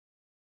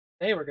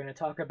Today we're going to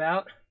talk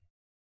about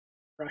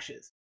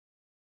brushes.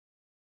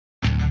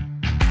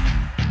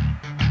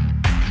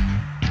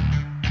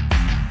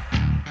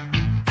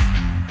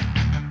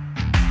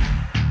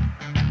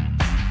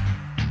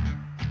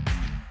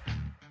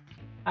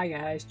 Hi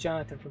guys,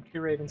 Jonathan from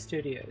Two Raven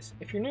Studios.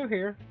 If you're new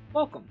here,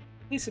 welcome.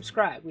 Please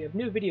subscribe. We have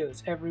new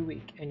videos every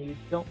week and you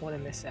don't want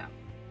to miss out.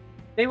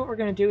 Today what we're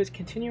going to do is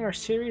continue our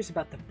series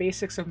about the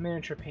basics of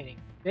miniature painting.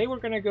 Today we're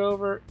going to go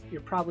over your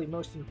probably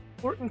most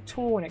important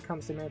tool when it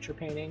comes to miniature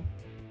painting,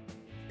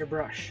 your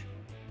brush.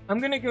 I'm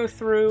going to go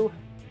through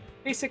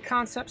basic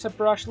concepts of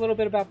brush, a little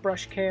bit about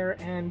brush care,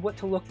 and what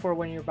to look for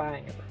when you're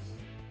buying a brush.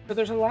 So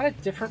there's a lot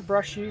of different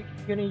brush you're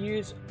going to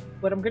use.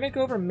 What I'm going to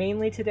go over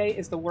mainly today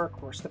is the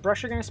workhorse, the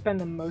brush you're going to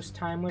spend the most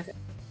time with.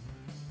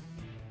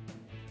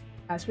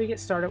 As we get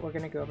started, we're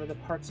going to go over the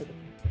parts of it,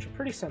 which are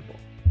pretty simple.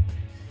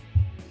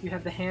 You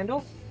have the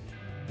handle,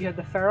 you have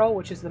the ferrule,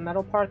 which is the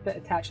metal part that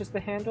attaches the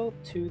handle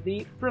to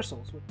the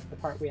bristles, which is the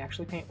part we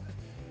actually paint with.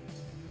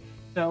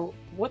 So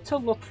what to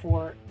look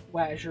for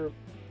as you're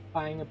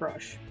buying a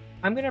brush.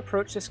 I'm going to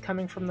approach this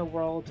coming from the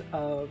world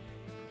of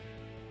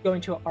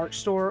going to an art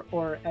store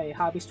or a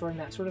hobby store and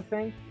that sort of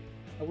thing.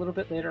 A little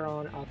bit later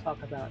on, I'll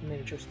talk about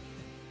miniatures.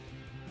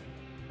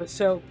 But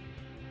so,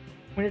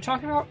 when you're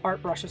talking about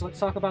art brushes, let's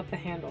talk about the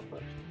handle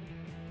first.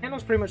 The handle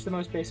is pretty much the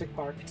most basic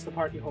part. It's the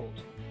part you hold.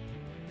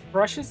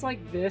 Brushes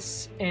like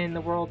this in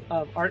the world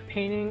of art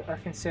painting are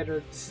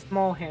considered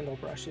small handle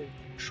brushes,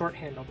 short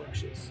handle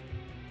brushes.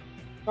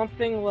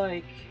 Something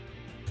like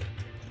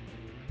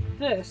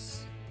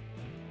this,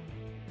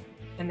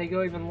 and they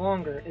go even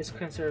longer, is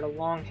considered a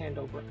long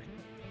handle brush.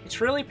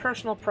 It's really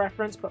personal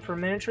preference, but for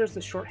miniatures,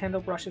 the short handle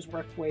brushes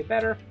work way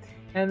better.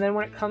 And then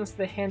when it comes to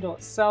the handle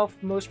itself,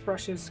 most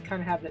brushes kind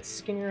of have that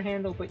skinnier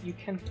handle, but you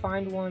can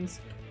find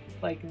ones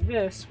like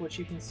this, which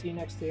you can see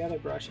next to the other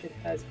brush. It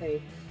has a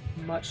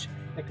much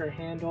thicker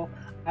handle.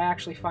 I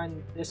actually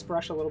find this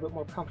brush a little bit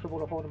more comfortable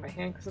to hold in my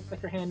hand because of the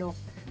thicker handle.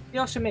 You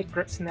also make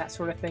grips and that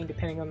sort of thing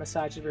depending on the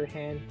size of your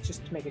hand,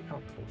 just to make it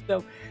comfortable.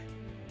 So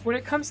when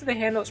it comes to the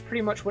handle, it's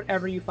pretty much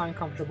whatever you find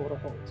comfortable to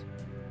hold.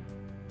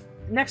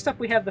 Next up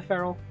we have the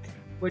ferrule,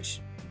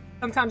 which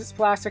sometimes it's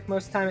plastic,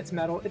 most of the time it's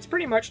metal. It's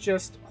pretty much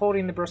just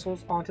holding the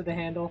bristles onto the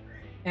handle,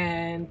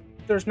 and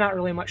there's not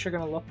really much you're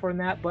going to look for in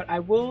that, but I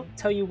will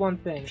tell you one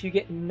thing. If you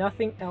get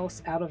nothing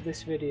else out of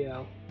this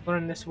video,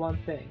 learn this one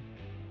thing.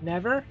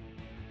 Never,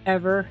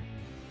 ever,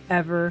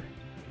 ever,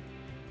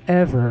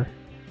 ever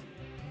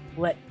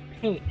let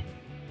paint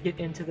get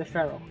into the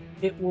ferrule.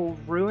 It will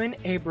ruin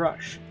a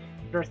brush.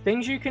 There are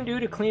things you can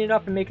do to clean it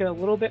up and make it a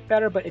little bit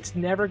better, but it's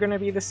never going to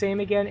be the same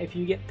again if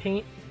you get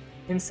paint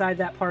inside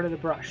that part of the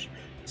brush.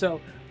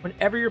 So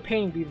whenever you're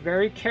painting, be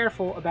very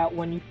careful about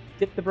when you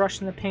dip the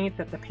brush in the paint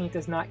that the paint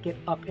does not get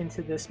up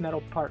into this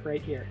metal part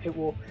right here. It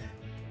will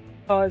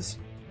cause,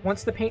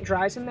 once the paint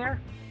dries in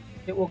there,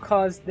 it will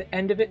cause the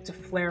end of it to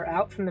flare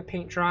out from the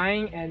paint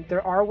drying, and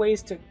there are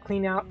ways to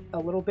clean out a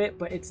little bit,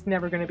 but it's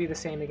never going to be the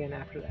same again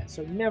after that.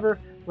 So never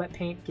let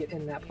paint get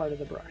in that part of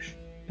the brush.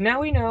 Now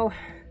we know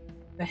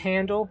the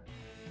handle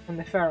and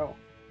the ferrule.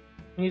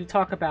 We need to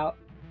talk about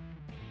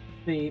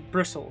the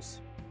bristles.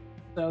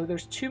 So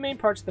there's two main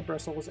parts of the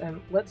bristles,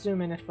 and let's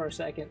zoom in for a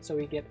second so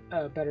we get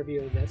a better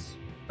view of this.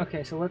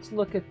 Okay, so let's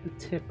look at the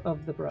tip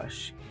of the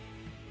brush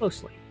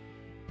closely.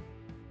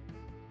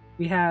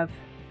 We have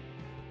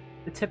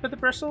the tip of the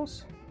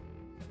bristles,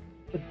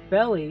 the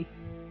belly,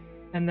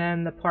 and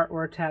then the part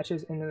where it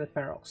attaches into the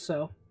ferrule.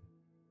 So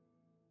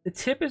the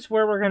tip is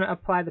where we're going to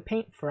apply the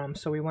paint from,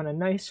 so we want a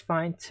nice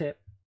fine tip.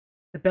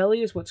 The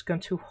belly is what's going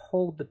to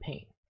hold the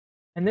paint.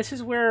 And this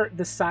is where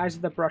the size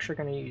of the brush you're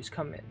going to use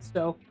come in.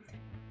 So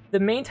the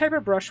main type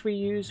of brush we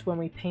use when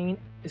we paint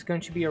is going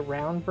to be a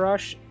round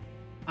brush.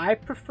 I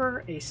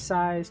prefer a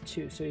size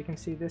 2. So you can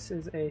see this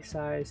is a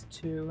size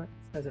 2. It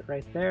says it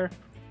right there.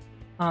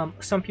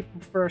 Some people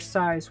prefer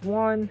size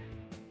 1.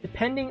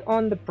 Depending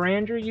on the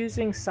brand you're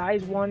using,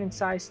 size 1 and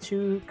size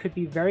 2 could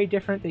be very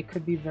different. They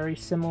could be very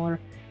similar.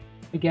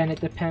 Again, it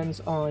depends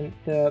on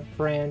the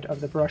brand of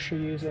the brush you're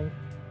using.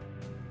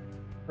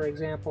 For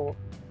example,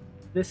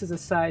 this is a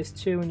size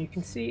 2, and you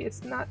can see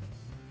it's not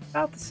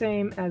about the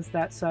same as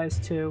that size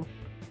 2.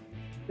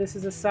 This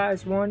is a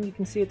size 1. You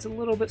can see it's a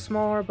little bit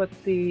smaller, but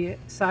the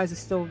size is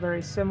still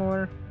very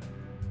similar.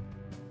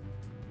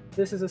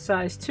 This is a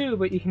size 2,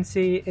 but you can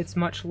see it's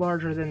much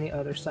larger than the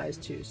other size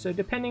 2. So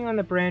depending on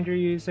the brand you're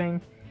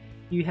using,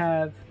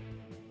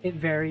 it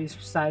varies,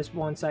 size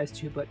 1, size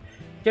 2, but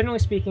generally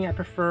speaking, I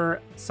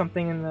prefer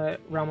something in the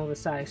realm of a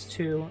size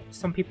 2.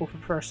 Some people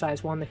prefer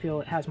size 1, they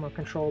feel it has more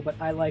control, but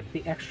I like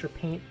the extra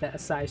paint that a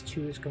size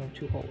 2 is going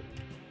to hold.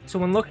 So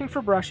when looking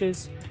for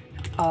brushes,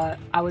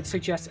 I would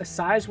suggest a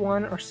size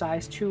 1 or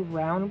size 2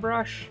 round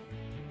brush,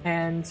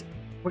 and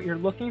what you're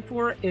looking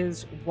for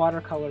is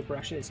watercolor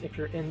brushes if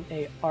you're in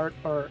a art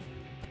or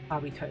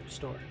hobby type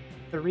store.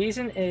 The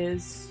reason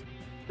is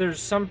there's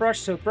some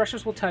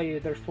brushes will tell you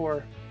they're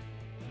for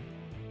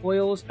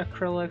oils,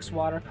 acrylics,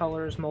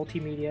 watercolors,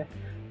 multimedia.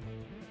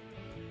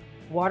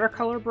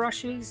 Watercolor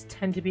brushes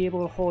tend to be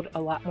able to hold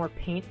a lot more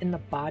paint in the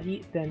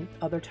body than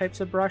other types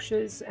of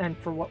brushes, and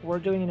for what we're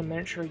doing in a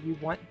miniature, you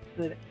want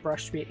the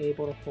brush to be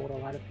able to hold a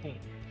lot of paint.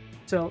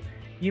 So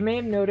you may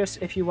have noticed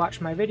if you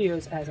watch my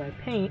videos as I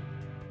paint,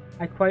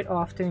 I quite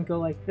often go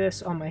like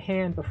this on my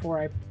hand before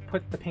I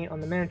put the paint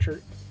on the miniature.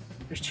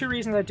 There's two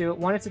reasons I do it.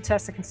 One is to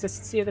test the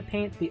consistency of the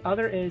paint. The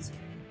other is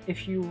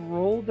if you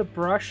roll the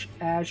brush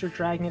as you're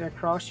dragging it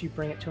across, you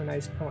bring it to a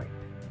nice point.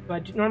 So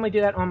I normally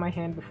do that on my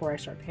hand before I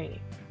start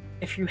painting.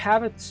 If you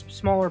have a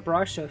smaller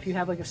brush, so if you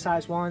have like a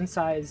size 1,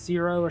 size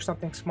 0 or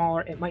something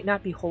smaller, it might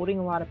not be holding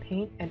a lot of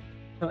paint, and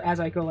so as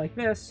I go like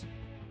this,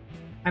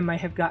 I might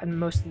have gotten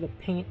most of the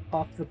paint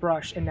off the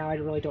brush, and now I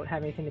really don't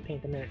have anything to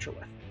paint the miniature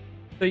with.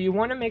 So you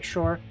want to make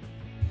sure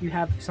you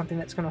have something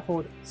that's going to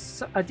hold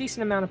a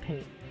decent amount of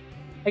paint.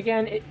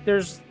 Again,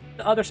 there's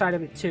the other side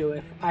of it too.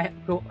 If I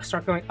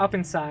start going up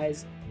in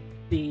size,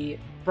 the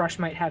brush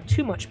might have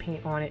too much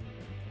paint on it,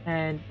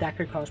 and that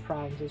could cause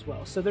problems as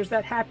well. So there's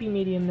that happy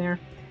medium there.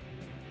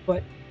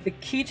 But the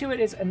key to it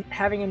is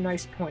having a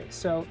nice point.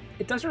 So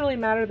it doesn't really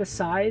matter the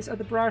size of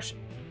the brush.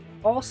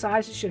 All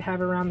sizes should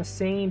have around the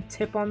same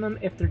tip on them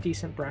if they're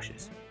decent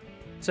brushes.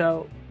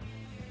 So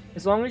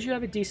as long as you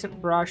have a decent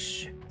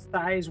brush,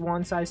 size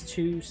 1, size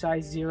 2,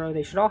 size 0,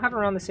 they should all have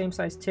around the same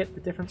size tip.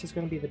 The difference is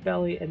going to be the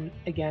belly, and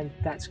again,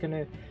 that's going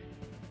to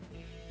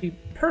be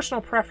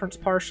personal preference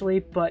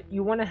partially, but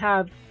you want to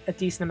have a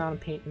decent amount of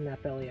paint in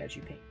that belly as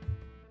you paint.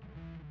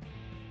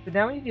 So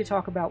now we need to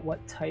talk about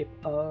what type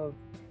of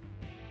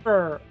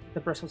fur the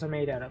bristles are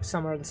made out of.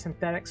 Some are the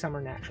synthetic, some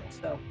are natural.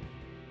 So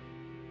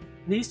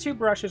these two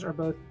brushes are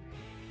both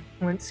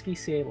Kolinsky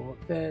Sable.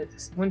 The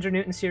Winsor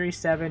Newton Series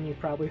 7 you've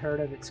probably heard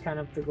of. It's kind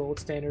of the gold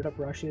standard of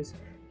brushes.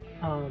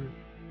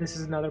 This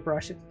is another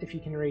brush. If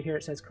you can read here,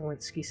 it says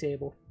Kolinsky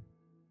Sable.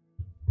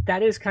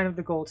 That is kind of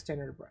the gold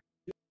standard of brush.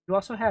 You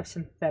also have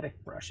synthetic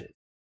brushes.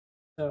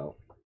 So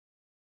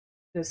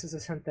this is a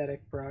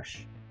synthetic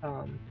brush.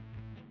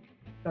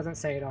 Doesn't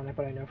say it on it,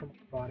 but I know from when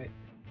I bought it.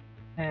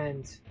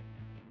 And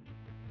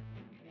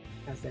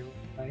as they look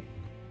like.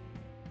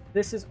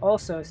 This is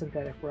also a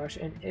synthetic brush,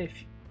 and if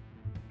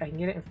I can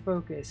get it in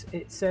focus,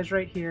 it says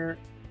right here,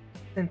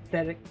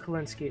 synthetic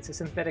Kolinsky. It's a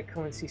synthetic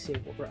Kolinsky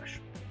Sable brush.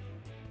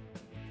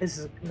 This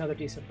is another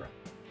decent brush.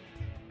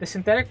 The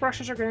synthetic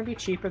brushes are going to be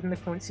cheaper than the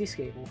Kolinsky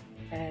Sable,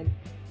 and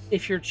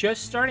if you're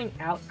just starting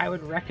out, I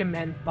would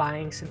recommend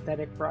buying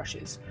synthetic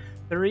brushes.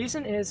 The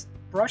reason is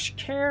brush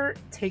care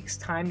takes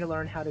time to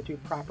learn how to do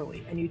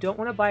properly, and you don't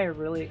want to buy a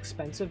really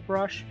expensive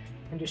brush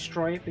and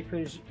destroy it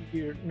because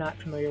you're not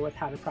familiar with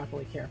how to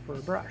properly care for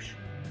a brush.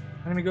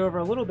 I'm going to go over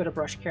a little bit of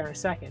brush care in a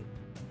second,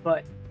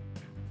 but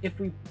if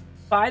we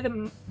buy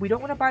them, we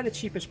don't want to buy the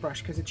cheapest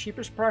brush, because the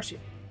cheapest brush,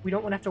 we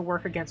don't want to have to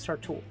work against our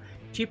tool.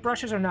 Cheap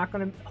brushes are not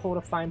going to hold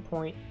a fine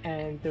point,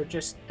 and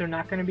they're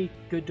not going to be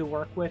good to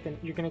work with, and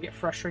you're going to get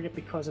frustrated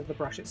because of the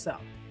brush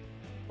itself.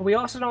 But we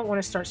also don't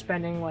want to start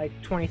spending like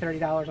 $20,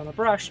 $30 on a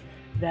brush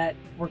that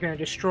we're going to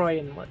destroy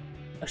in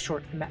a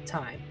short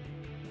time.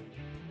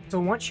 So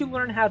once you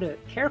learn how to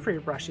care for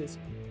your brushes,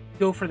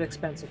 go for the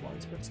expensive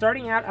ones. But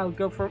starting out, I would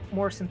go for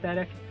more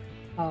synthetic.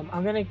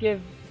 I'm going to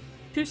give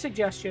 2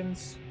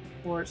 suggestions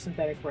for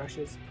synthetic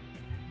brushes.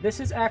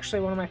 This is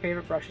actually one of my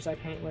favorite brushes I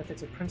paint with.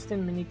 It's a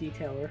Princeton Mini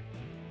Detailer.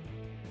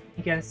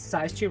 Again, it's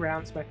size 2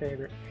 round, it's my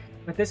favorite.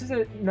 But this is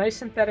a nice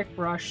synthetic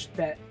brush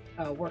that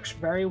works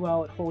very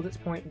well. It holds its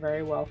point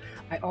very well.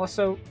 I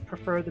also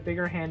prefer the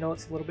bigger handle.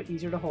 It's a little bit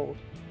easier to hold.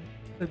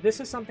 So this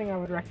is something I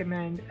would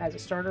recommend as a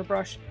starter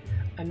brush.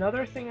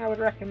 Another thing I would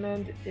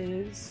recommend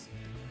is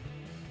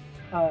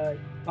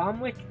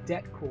Bomwick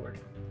Det Cord.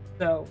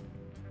 So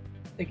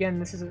again,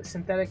 this is a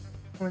synthetic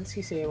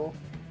Kolinsky Sable.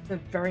 It's a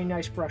very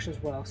nice brush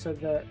as well.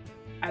 So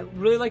I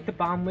really like the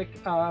Bomwick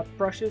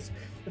brushes.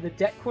 So the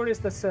Det Cord is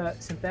the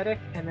synthetic,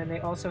 and then they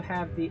also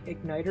have the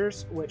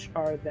igniters, which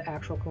are the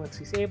actual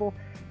Kolinsky Sable.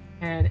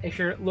 And if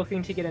you're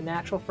looking to get a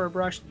natural fur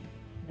brush,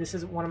 this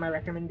is one of my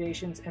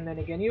recommendations. And then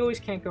again, you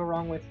always can't go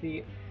wrong with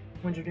the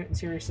Winsor Newton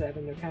Series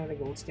 7. They're kind of the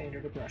gold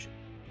standard of brushing.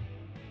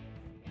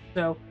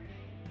 So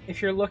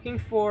if you're looking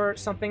for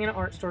something in an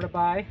art store to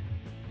buy,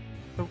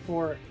 so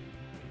for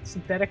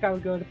synthetic I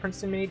would go to the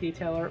Princeton Mini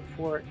Detailer.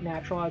 For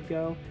natural I'd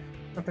go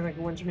something like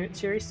the Winsor Newton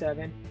Series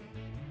 7.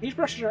 These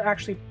brushes are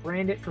actually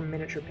branded for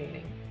miniature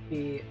painting,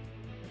 the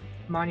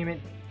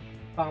Monument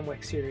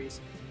Bomwick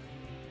series.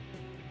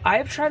 I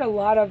have tried a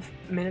lot of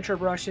miniature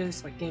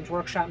brushes, like Games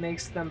Workshop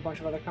makes them, a bunch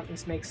of other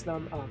companies makes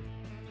them.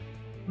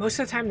 Most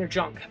of the time they're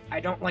junk. I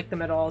don't like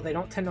them at all. They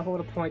don't tend to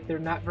hold a point. They're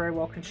not very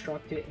well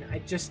constructed, and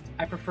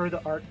I prefer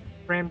the art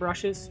brand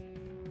brushes.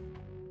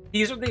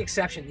 These are the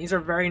exception. These are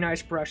very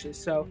nice brushes.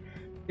 So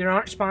they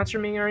aren't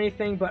sponsoring me or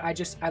anything, but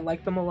I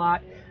like them a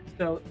lot.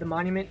 So the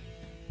Monument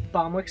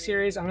Bomwick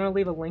series, I'm going to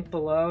leave a link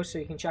below so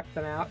you can check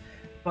them out.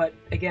 But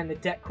again, the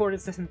Det Cord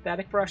is the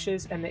synthetic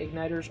brushes, and the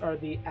igniters are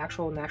the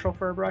actual natural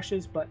fur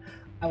brushes. But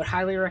I would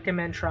highly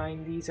recommend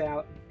trying these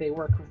out. They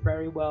work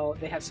very well.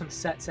 They have some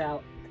sets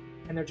out,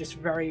 and they're just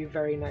very,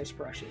 very nice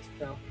brushes.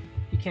 So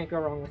you can't go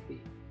wrong with these.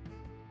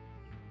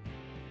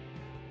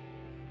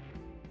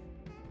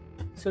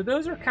 So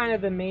those are kind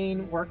of the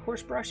main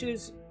workhorse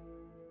brushes.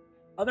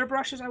 Other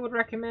brushes I would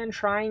recommend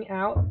trying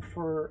out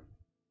for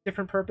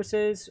different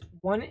purposes.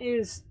 One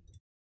is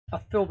a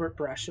filbert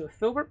brush. So a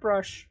filbert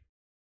brush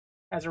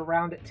has a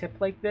rounded tip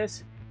like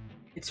this.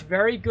 It's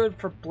very good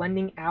for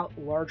blending out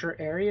larger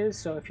areas.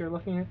 So if you're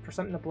looking for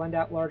something to blend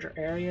out larger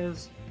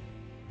areas,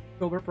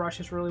 filbert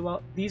brushes really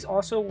well. These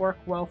also work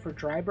well for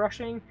dry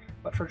brushing,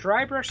 but for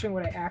dry brushing,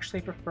 what I actually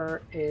prefer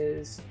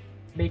is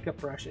makeup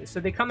brushes. So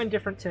they come in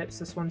different tips.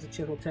 This one's a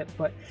chisel tip,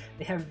 but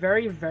they have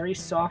very, very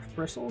soft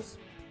bristles,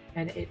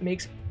 and it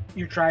makes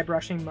your dry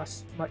brushing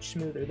much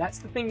smoother. That's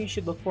the thing you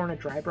should look for in a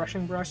dry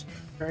brushing brush,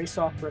 very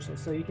soft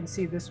bristles. So you can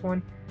see this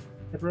one,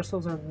 the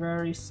bristles are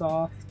very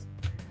soft.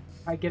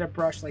 I get a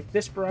brush like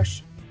this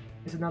brush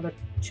is another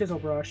chisel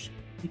brush.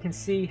 You can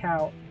see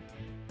how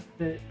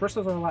the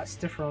bristles are a lot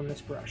stiffer on this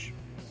brush.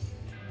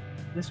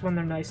 This one,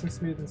 they're nice and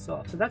smooth and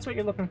soft. So that's what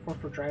you're looking for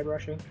dry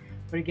brushing.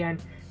 But again,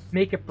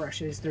 makeup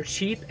brushes, they're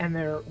cheap and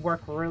they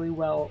work really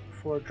well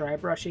for dry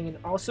brushing. And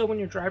also when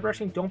you're dry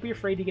brushing, don't be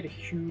afraid to get a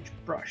huge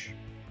brush.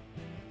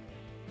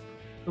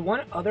 The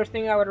one other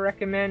thing I would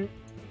recommend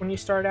when you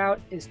start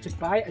out is to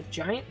buy a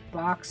giant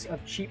box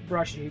of cheap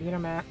brushes. You can get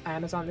them at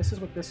Amazon. This is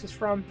what this is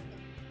from.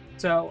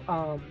 So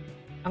I'm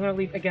going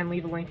to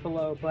leave a link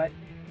below, but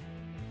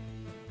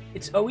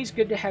it's always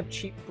good to have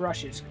cheap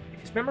brushes.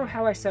 Because remember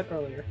how I said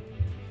earlier,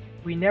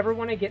 we never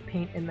want to get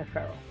paint in the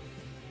ferrule.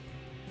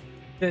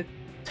 The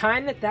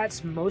time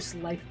that's most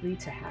likely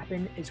to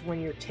happen is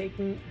when you're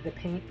taking the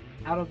paint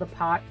out of the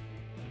pot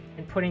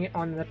and putting it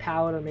on the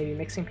palette, or maybe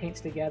mixing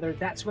paints together.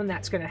 That's when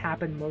that's going to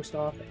happen most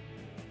often.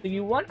 So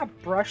you want a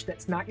brush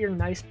that's not your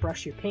nice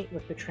brush you paint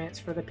with to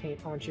transfer the paint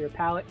onto your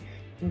palette.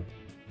 And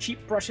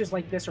cheap brushes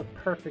like this are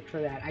perfect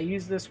for that. I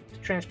use this to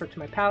transfer to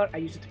my palette. I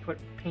use it to put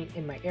paint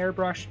in my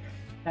airbrush,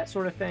 that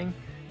sort of thing.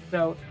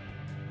 So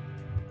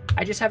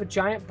I just have a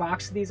giant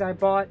box of these I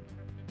bought.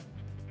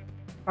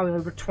 Probably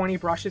over 20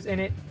 brushes in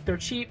it. They're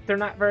cheap. They're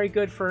not very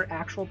good for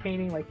actual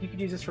painting. Like, you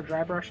could use this for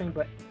dry brushing,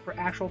 but for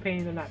actual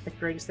painting, they're not the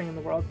greatest thing in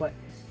the world. But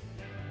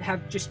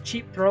have just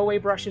cheap throwaway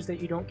brushes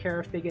that you don't care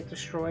if they get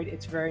destroyed.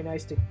 It's very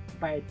nice to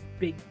buy a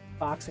big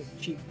box of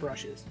cheap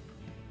brushes.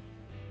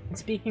 And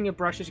speaking of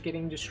brushes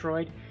getting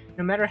destroyed,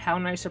 no matter how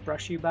nice a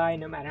brush you buy,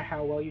 no matter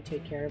how well you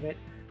take care of it,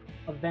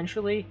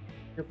 eventually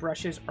your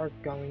brushes are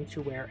going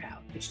to wear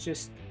out. It's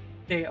just,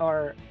 they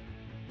are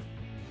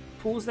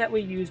tools that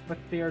we use, but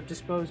they are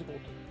disposable.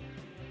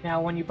 Now,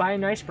 when you buy a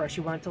nice brush,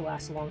 you want it to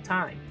last a long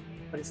time,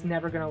 but it's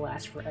never going to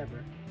last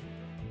forever.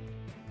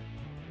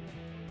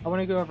 I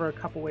want to go over a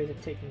couple ways of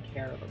taking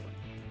care of them.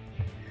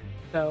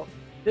 So,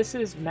 this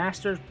is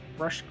Masters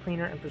Brush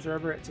Cleaner and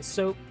Preserver. It's a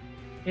soap.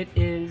 It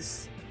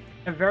is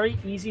a very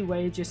easy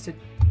way just to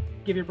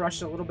give your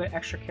brushes a little bit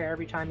extra care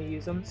every time you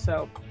use them.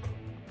 So,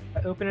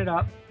 I open it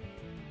up.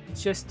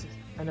 It's just,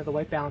 I know the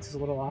white balance is a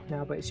little off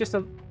now, but it's just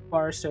a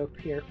bar of soap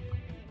here.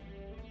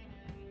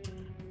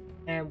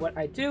 And what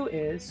I do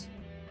is,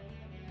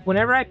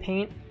 whenever I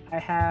paint, I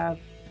have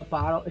a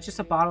bottle. It's just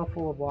a bottle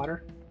full of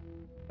water.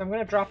 So I'm going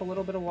to drop a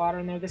little bit of water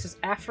in there. This is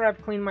after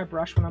I've cleaned my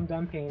brush when I'm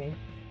done painting.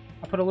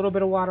 I'll put a little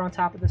bit of water on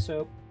top of the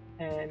soap,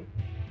 and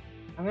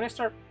I'm going to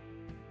start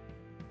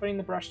putting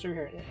the brush through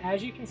here. And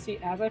as you can see,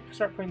 as I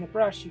start putting the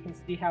brush, you can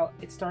see how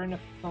it's starting to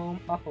foam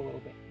up a little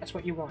bit. That's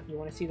what you want. You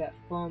want to see that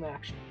foam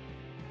action.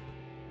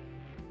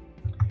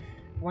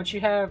 Once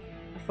you have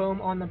the foam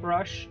on the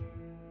brush,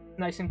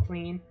 nice and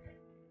clean,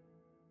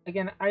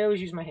 again, I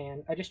always use my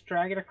hand. I just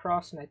drag it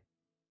across and I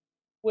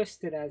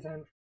twist it as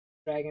I'm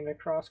dragging it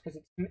across because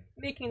it's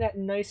making that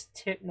nice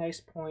tip, nice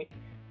point,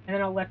 and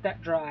then I'll let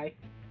that dry.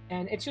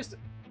 And it's just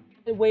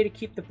a way to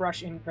keep the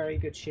brush in very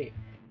good shape.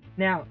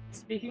 Now,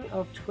 speaking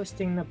of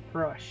twisting the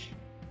brush,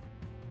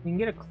 you can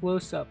get a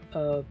close-up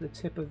of the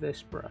tip of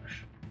this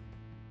brush.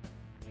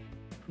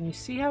 Can you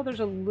see how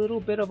there's a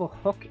little bit of a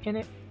hook in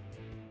it?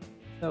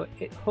 So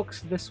it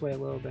hooks this way a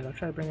little bit. I'll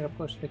try to bring it up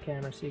close to the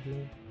camera so you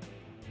can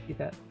see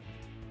that.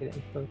 Get it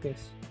in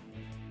focus.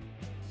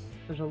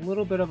 There's a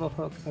little bit of a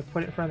hook. If I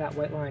put it in front of that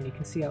white line, you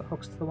can see how it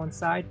hooks to the one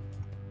side.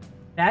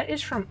 That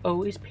is from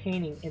always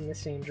painting in the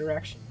same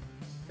direction.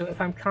 So if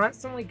I'm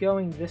constantly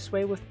going this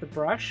way with the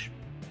brush,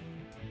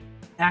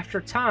 after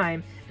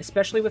time,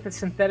 especially with a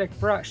synthetic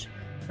brush,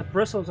 the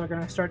bristles are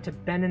going to start to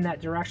bend in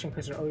that direction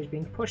because they're always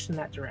being pushed in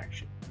that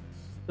direction.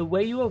 The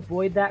way you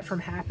avoid that from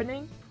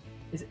happening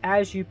is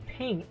as you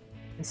paint,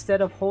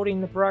 instead of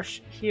holding the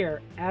brush here,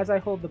 as I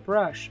hold the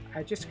brush,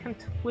 I just kind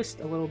of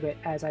twist a little bit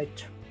as I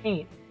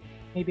paint.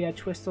 Maybe I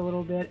twist a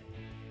little bit,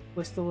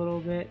 twist a little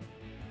bit,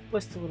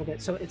 twist a little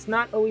bit. So it's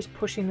not always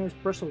pushing those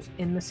bristles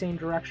in the same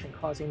direction,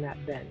 causing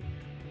that bend.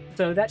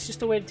 So that's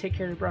just a way to take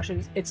care of your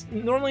brushes. It's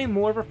normally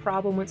more of a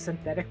problem with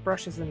synthetic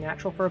brushes than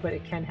natural fur, but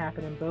it can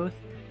happen in both.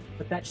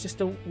 But that's just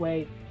a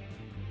way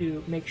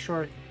to make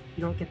sure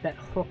you don't get that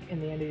hook in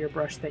the end of your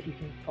brush that you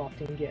can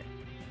often get.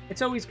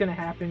 It's always going to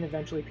happen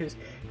eventually because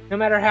no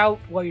matter how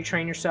well you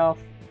train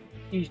yourself,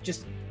 you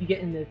get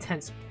in the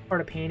tense part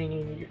of painting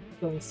and you're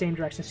going same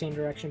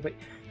direction, but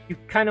you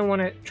kind of want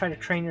to try to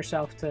train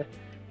yourself to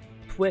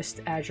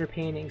twist as you're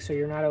painting, so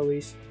you're not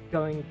always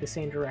going the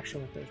same direction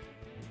with those.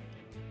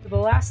 So the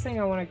last thing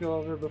I want to go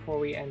over before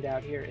we end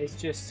out here is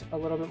just a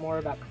little bit more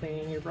about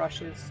cleaning your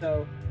brushes.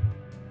 So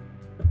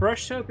the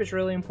brush soap is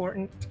really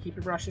important to keep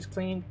your brushes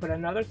clean, but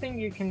another thing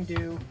you can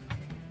do,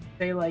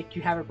 say like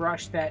you have a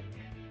brush that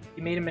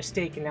you made a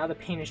mistake and now the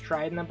paint is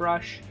dried in the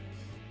brush,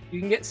 you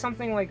can get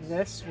something like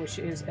this, which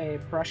is a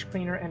brush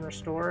cleaner and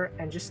restorer,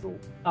 and just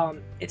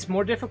it's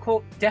more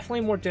difficult,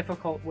 definitely more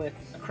difficult with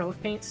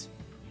acrylic paints,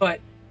 but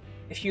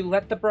if you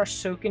let the brush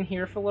soak in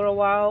here for a little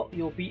while,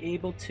 you'll be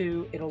able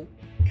to, it'll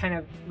kind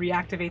of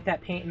reactivate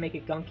that paint and make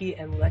it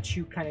gunky and let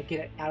you kind of get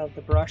it out of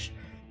the brush.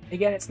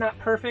 Again, it's not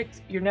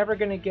perfect. You're never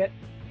going to get,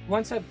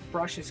 once a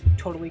brush is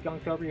totally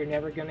gunked over, you're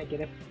never going to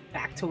get it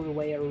back to the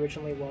way it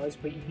originally was,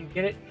 but you can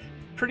get it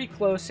pretty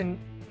close. And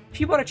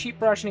if you bought a cheap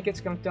brush and it gets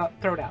gunked up,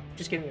 throw it out.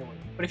 Just get a new one.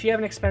 But if you have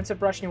an expensive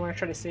brush and you want to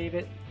try to save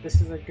it,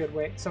 this is a good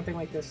way. Something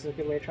like this is a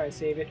good way to try to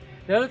save it.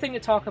 The other thing to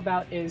talk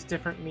about is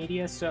different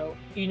media. So,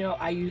 you know,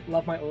 I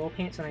love my oil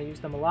paints and I use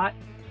them a lot.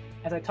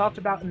 As I talked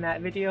about in that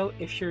video,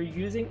 if you're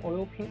using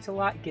oil paints a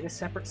lot, get a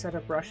separate set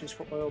of brushes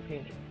for oil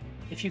painting.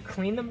 If you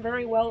clean them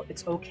very well,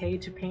 it's okay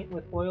to paint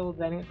with oil,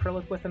 then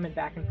acrylic with them and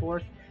back and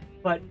forth.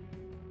 But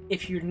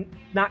if you're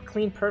not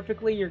cleaned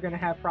perfectly, you're going to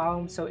have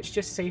problems. So it's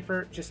just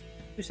safer, just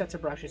 2 sets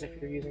of brushes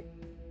if you're using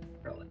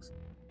acrylics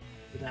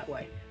in that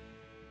way.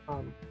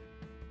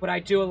 What I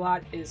do a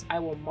lot is I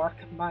will mark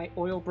my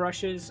oil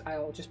brushes.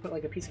 I'll just put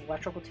like a piece of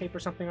electrical tape or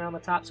something around the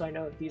top so I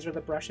know these are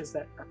the brushes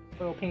that are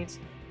oil paints,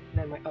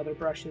 and then my other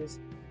brushes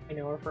I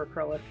know are for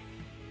acrylic.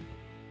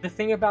 The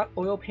thing about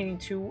oil painting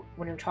too,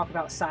 when you're talking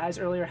about size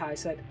earlier, how I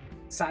said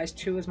size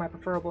 2 is my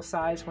preferable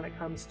size when it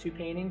comes to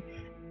painting,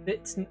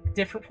 it's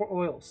different for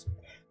oils.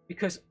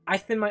 Because I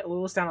thin my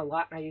oils down a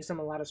lot and I use them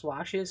a lot as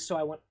washes, so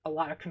I want a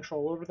lot of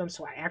control over them,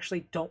 so I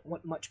actually don't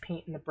want much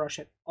paint in the brush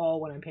at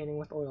all when I'm painting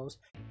with oils.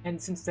 And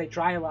since they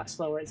dry a lot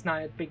slower, it's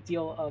not a big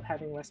deal of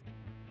having less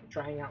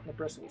drying out in the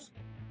bristles.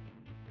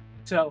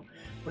 So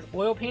with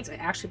oil paints, I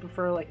actually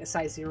prefer like a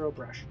size 0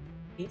 brush.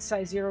 I hate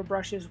size 0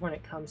 brushes when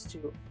it comes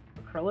to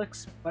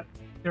acrylics, but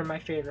they're my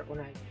favorite when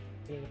I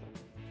paint with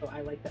them. So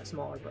I like that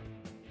smaller brush.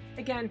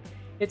 Again,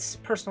 it's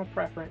personal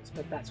preference,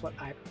 but that's what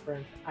I prefer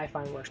and I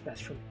find works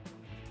best for me.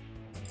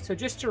 So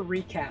just to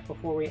recap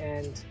before we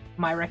end,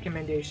 my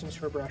recommendations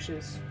for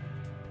brushes.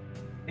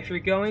 If you're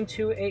going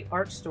to an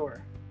art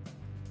store,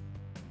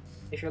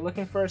 if you're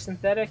looking for a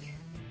synthetic,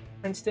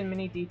 Princeton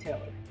Mini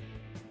Detailer.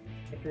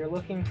 If you're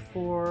looking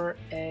for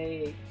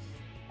a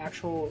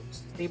actual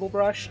stable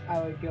brush,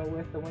 I would go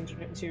with the Winsor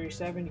Newton Series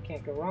 7. You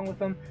can't go wrong with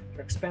them.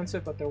 They're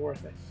expensive, but they're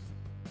worth it.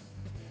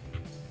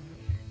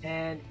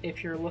 And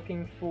if you're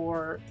looking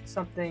for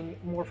something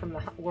more from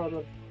the world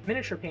of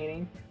miniature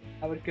painting,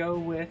 I would go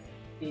with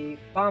the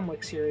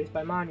Bombwick series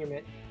by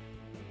Monument.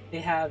 They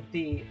have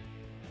the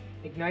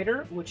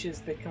Igniter, which is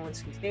the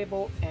Kolinsky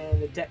stable,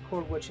 and the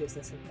Detcord, which is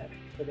the synthetic.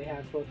 So they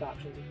have both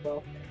options as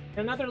well. And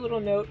another little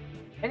note,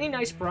 any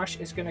nice brush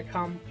is going to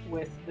come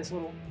with this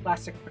little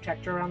plastic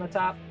protector on the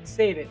top.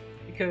 Save it,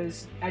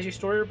 because as you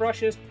store your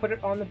brushes, put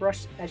it on the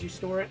brush as you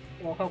store it.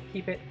 It will help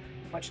keep it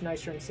much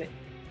nicer and safe.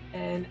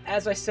 And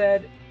as I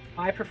said,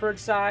 my preferred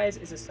size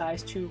is a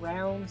size 2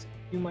 rounds.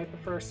 You might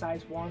prefer a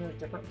size 1 or a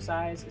different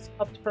size. It's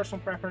up to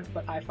personal preference,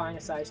 but I find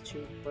a size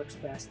 2 works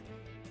best.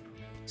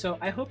 So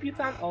I hope you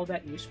found all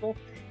that useful.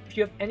 If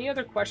you have any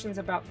other questions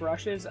about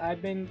brushes,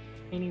 I've been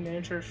painting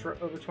miniatures for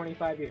over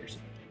 25 years.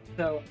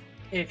 So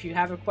if you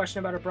have a question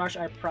about a brush,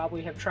 I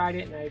probably have tried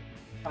it and I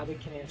probably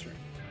can answer it.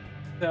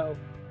 So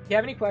if you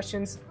have any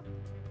questions,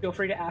 feel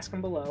free to ask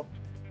them below.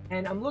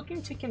 And I'm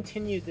looking to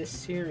continue this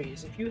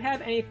series. If you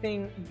have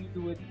anything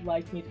you would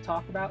like me to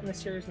talk about in this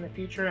series in the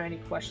future, any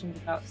questions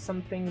about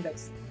something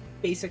that's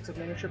basics of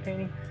miniature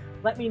painting,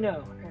 let me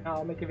know and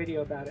I'll make a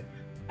video about it.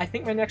 I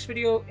think my next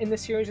video in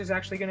this series is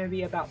actually going to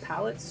be about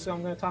palettes, so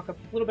I'm going to talk a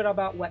little bit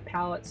about wet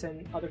palettes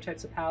and other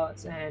types of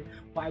palettes and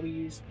why we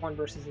use one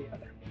versus the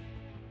other.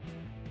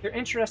 If you're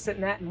interested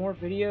in that and more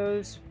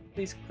videos,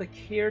 please click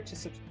here to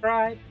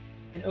subscribe.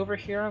 And over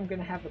here I'm going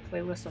to have the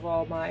playlist of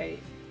all my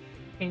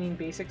painting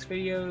basics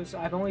videos.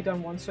 I've only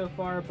done one so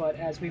far, but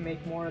as we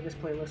make more, this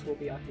playlist will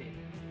be updated.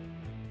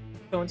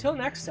 So until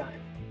next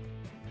time,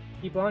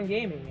 keep on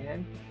gaming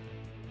and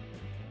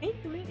paint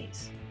your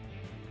minis.